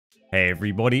Hey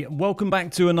everybody, welcome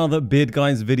back to another Beard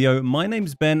Guys video. My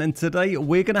name's Ben and today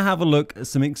we're going to have a look at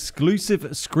some exclusive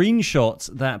screenshots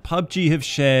that PUBG have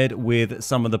shared with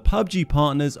some of the PUBG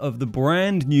partners of the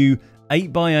brand new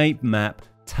 8x8 map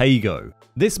Taego.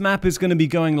 This map is going to be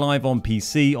going live on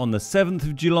PC on the 7th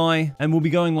of July and will be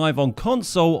going live on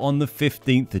console on the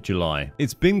 15th of July.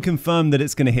 It's been confirmed that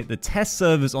it's going to hit the test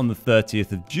servers on the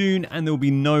 30th of June and there will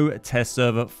be no test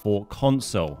server for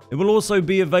console. It will also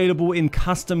be available in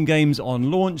custom games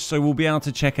on launch, so we'll be able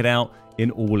to check it out in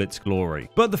all its glory.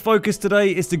 But the focus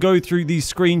today is to go through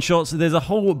these screenshots. There's a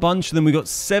whole bunch of them. We got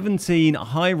 17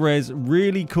 high-res,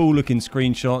 really cool looking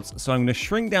screenshots. So I'm going to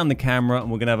shrink down the camera and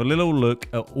we're going to have a little look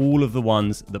at all of the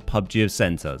ones that PUBG have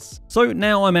sent us. So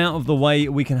now I'm out of the way,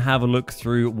 we can have a look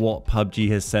through what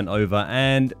PUBG has sent over.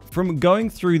 And from going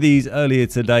through these earlier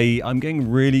today, I'm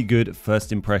getting really good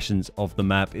first impressions of the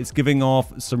map. It's giving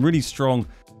off some really strong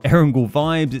Erangel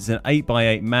vibes. It's an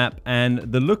 8x8 map and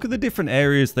the look of the different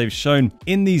areas they've shown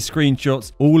in these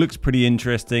screenshots all looks pretty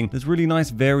interesting. There's really nice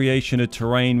variation of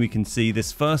terrain. We can see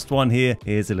this first one here.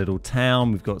 Here's a little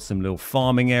town. We've got some little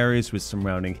farming areas with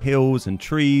surrounding hills and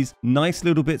trees. Nice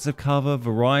little bits of cover,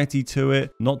 variety to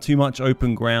it. Not too much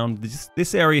open ground.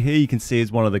 This area here you can see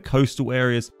is one of the coastal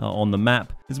areas on the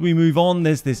map. As we move on,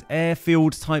 there's this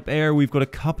airfield type area. We've got a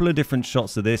couple of different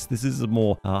shots of this. This is a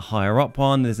more higher up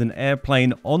one. There's an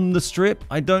airplane on the strip.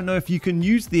 I don't know if you can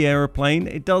use the airplane.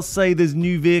 It does say there's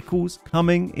new vehicles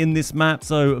coming in this map,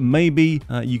 so maybe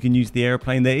you can use the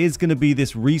airplane. There is going to be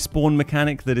this respawn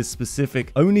mechanic that is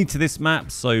specific only to this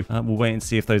map, so we'll wait and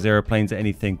see if those airplanes are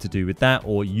anything to do with that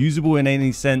or usable in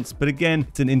any sense. But again,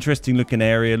 it's an interesting looking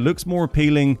area. Looks more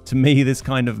appealing to me, this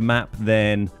kind of map,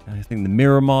 than I think the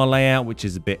Miramar layout, which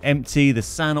is a bit empty, the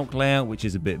Sanhok layout, which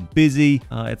is a bit busy.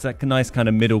 It's that nice kind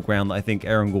of middle ground that I think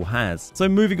Erangel has. So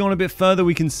moving on a bit further,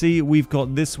 we can see we've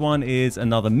got this one is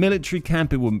another military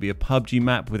camp. It wouldn't be a PUBG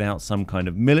map without some kind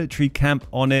of military camp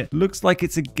on it. Looks like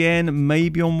it's again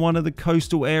maybe on one of the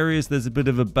coastal areas. There's a bit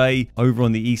of a bay over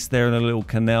on the east there and a little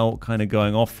canal kind of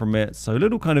going off from it. So a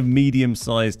little kind of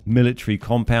medium-sized military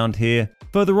compound here.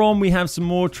 Further on, we have some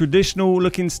more traditional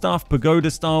looking stuff, pagoda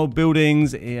style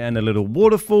buildings and a little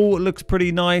waterfall. It looks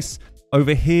pretty nice.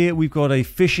 Over here, we've got a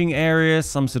fishing area,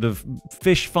 some sort of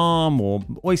fish farm or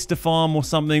oyster farm or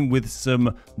something with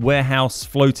some warehouse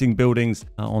floating buildings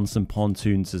on some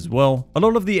pontoons as well. A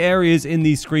lot of the areas in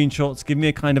these screenshots give me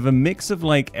a kind of a mix of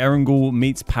like Erangel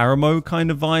meets Paramo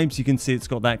kind of vibes. You can see it's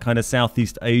got that kind of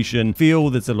Southeast Asian feel.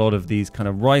 There's a lot of these kind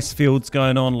of rice fields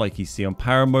going on like you see on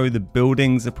Paramo. The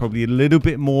buildings are probably a little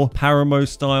bit more Paramo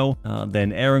style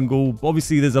than Erangel.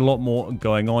 Obviously, there's a lot more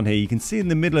going on here. You can see in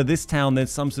the middle of this town,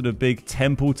 there's some sort of big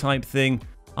temple type thing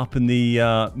up in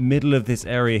the middle of this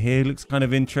area here. Looks kind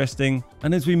of interesting.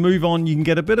 And as we move on, you can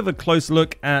get a bit of a close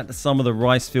look at some of the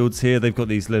rice fields here. They've got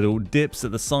these little dips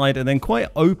at the side and then quite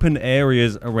open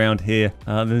areas around here.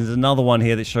 There's another one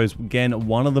here that shows, again,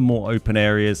 one of the more open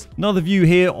areas. Another view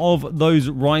here of those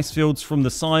rice fields from the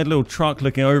side, little truck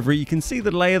looking over it. You can see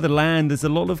the lay of the land. There's a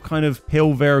lot of kind of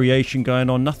hill variation going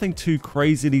on. Nothing too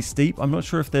crazily steep. I'm not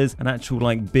sure if there's an actual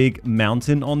like big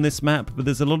mountain on this map, but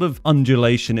there's a lot of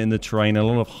undulation in the terrain, a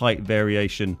lot of height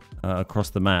variation across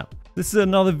the map. This is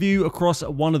another view across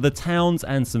one of the towns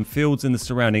and some fields in the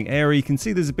surrounding area. You can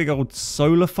see there's a big old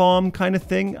solar farm kind of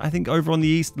thing. I think over on the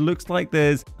east, looks like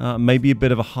there's maybe a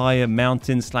bit of a higher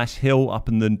mountain slash hill up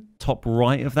in the top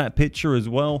right of that picture as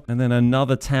well. And then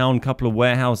another town, couple of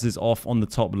warehouses off on the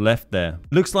top left there.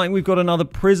 Looks like we've got another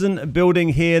prison building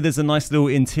here. There's a nice little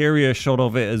interior shot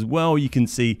of it as well. You can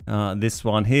see this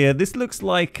one here. This looks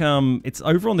like it's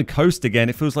over on the coast again.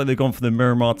 It feels like they've gone for the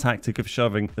Miramar tactic of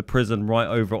shoving the prison right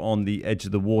over on the edge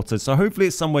of the water. So hopefully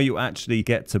it's somewhere you actually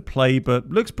get to play, but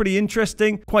looks pretty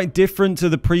interesting. Quite different to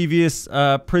the previous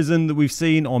prison that we've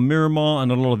seen on Miramar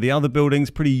and a lot of the other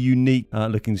buildings. Pretty unique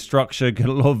looking structure. Got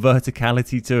a lot of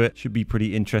verticality to it. Should be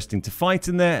pretty interesting to fight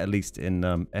in there, at least in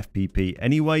FPP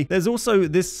anyway. There's also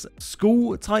this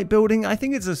school type building. I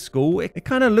think it's a school. It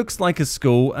kind of looks like a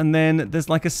school, and then there's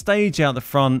like a stage out the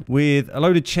front with a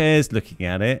load of chairs looking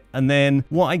at it, and then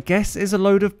what I guess is a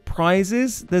load of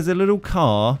prizes. There's a little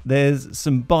car. There's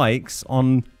some bikes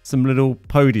on some little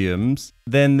podiums.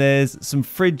 Then there's some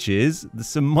fridges, there's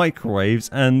some microwaves,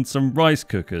 and some rice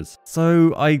cookers.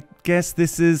 So I guess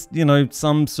this is, you know,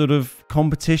 some sort of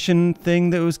competition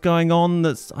thing that was going on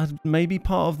that's maybe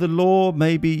part of the lore.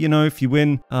 Maybe, you know, if you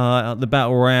win the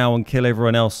battle royale and kill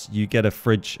everyone else, you get a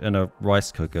fridge and a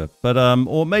rice cooker. But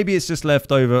or maybe it's just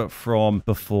left over from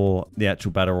before the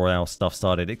actual battle royale stuff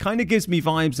started. It kind of gives me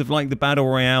vibes of like the battle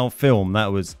royale film.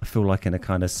 That was, I feel like, in a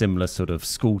kind of similar sort of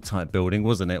school type building,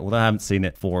 wasn't it? Although I haven't seen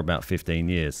it for about 15 15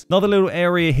 years. Another little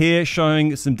area here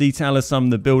showing some detail of some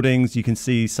of the buildings. You can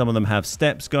see some of them have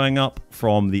steps going up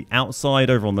from the outside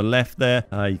over on the left there.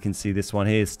 You can see this one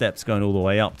here, steps going all the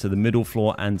way up to the middle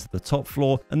floor and to the top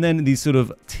floor. And then these sort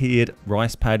of tiered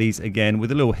rice paddies again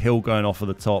with a little hill going off of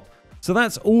the top. So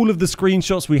that's all of the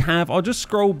screenshots we have. I'll just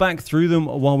scroll back through them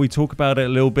while we talk about it a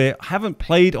little bit. I haven't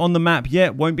played on the map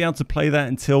yet. Won't be able to play that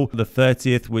until the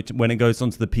 30th, when it goes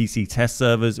onto the PC test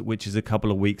servers, which is a couple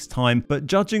of weeks time. But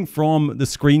judging from the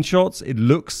screenshots, it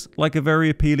looks like a very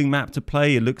appealing map to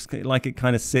play. It looks like it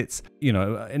kind of sits, you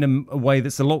know, in a way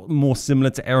that's a lot more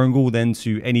similar to Erangel than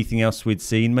to anything else we'd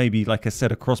seen. Maybe, like I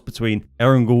said, a cross between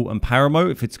Erangel and Paramo.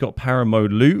 If it's got Paramo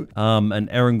loot and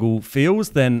Erangel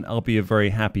feels, then I'll be a very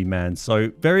happy man.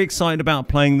 So very excited about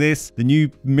playing this. The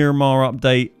new Miramar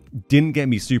update didn't get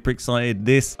me super excited.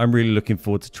 This I'm really looking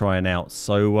forward to trying out.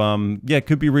 So yeah, it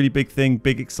could be a really big thing,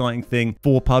 big exciting thing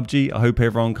for PUBG. I hope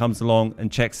everyone comes along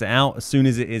and checks it out as soon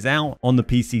as it is out on the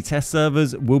PC test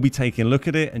servers. We'll be taking a look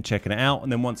at it and checking it out, and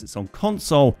then once it's on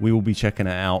console, we will be checking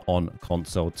it out on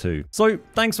console too. So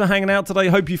thanks for hanging out today.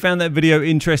 Hope you found that video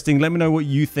interesting. Let me know what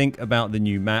you think about the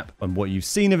new map and what you've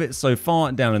seen of it so far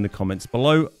down in the comments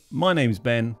below. My name's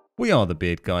Ben. We are the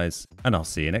Beard Guys, and I'll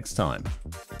see you next time.